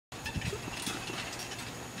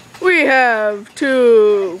We have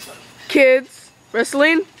two kids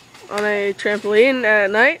wrestling on a trampoline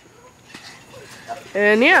at night.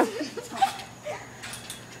 And yeah.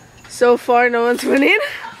 So far no one's winning.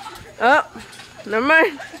 Oh, never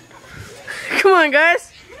mind. Come on,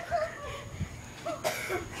 guys.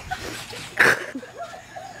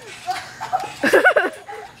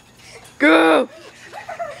 Go!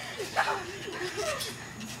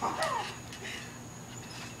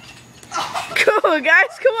 Go,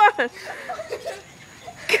 guys, come on!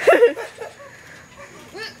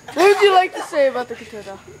 What would you like to say about the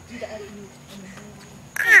katana?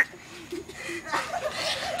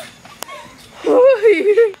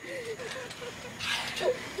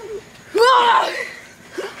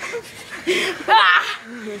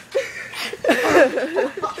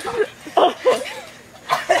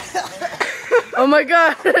 Oh my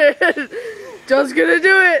god! John's gonna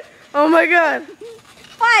do it! Oh my god!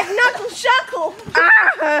 5 knuckle shuckle!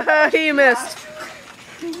 Ah! He missed!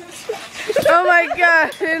 Oh my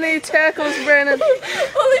god! And he tackles Brandon.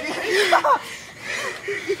 Holy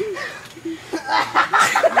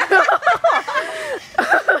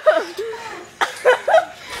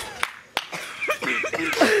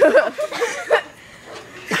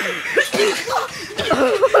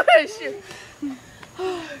Oh shit!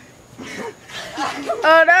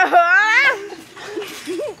 Oh no!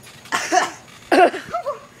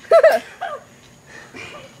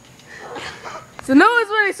 So no one's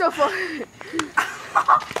winning so far.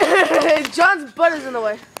 John's butt is in the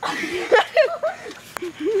way.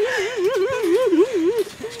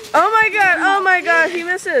 Oh my god, he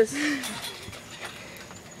misses.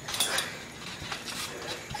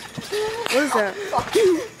 What is that?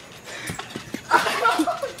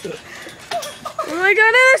 Oh my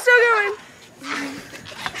god, they're still going.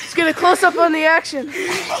 Let's get a close up on the action.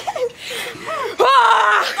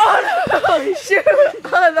 Oh no! Shoot!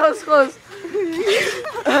 Oh, that was close.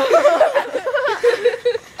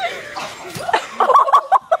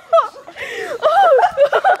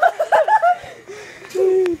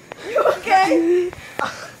 You okay?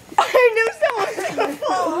 I knew someone was gonna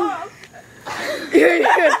fall off.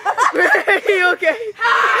 Are you okay?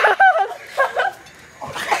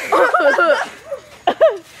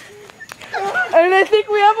 And I think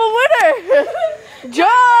we have a winner!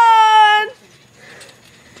 John!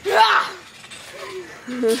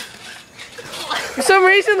 For some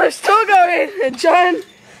reason they're still going, and John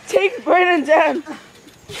takes Brandon down.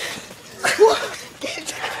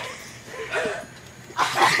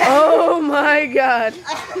 Oh my god.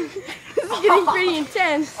 This is getting pretty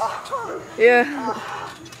intense. Yeah.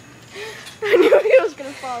 I knew he was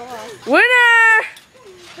gonna fall off. Winner!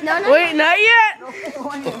 No. Wait, not yet! Oh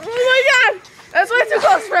my god! That's way too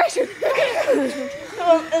close for action.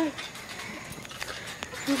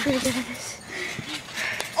 I'm pretty good at this.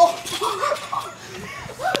 I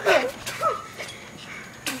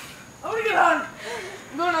want to get on.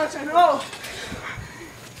 I'm going on China. Oh.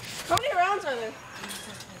 How many rounds are there?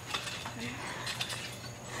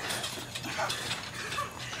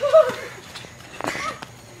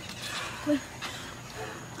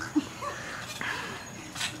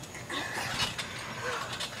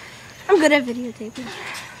 I'm good at videotaping.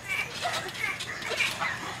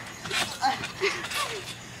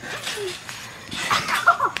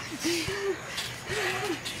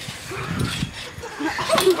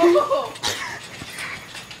 Oh.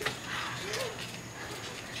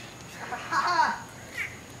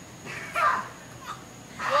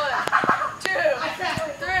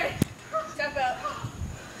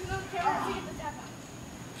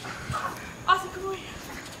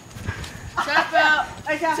 Tap out.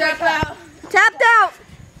 Tap out. Tapped out.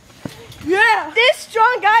 Yeah. This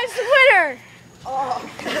strong guy's the winner. Oh.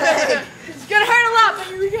 It's gonna hurt a lot, but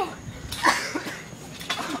here we go.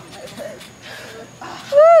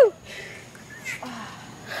 Woo.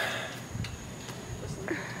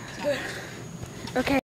 Okay.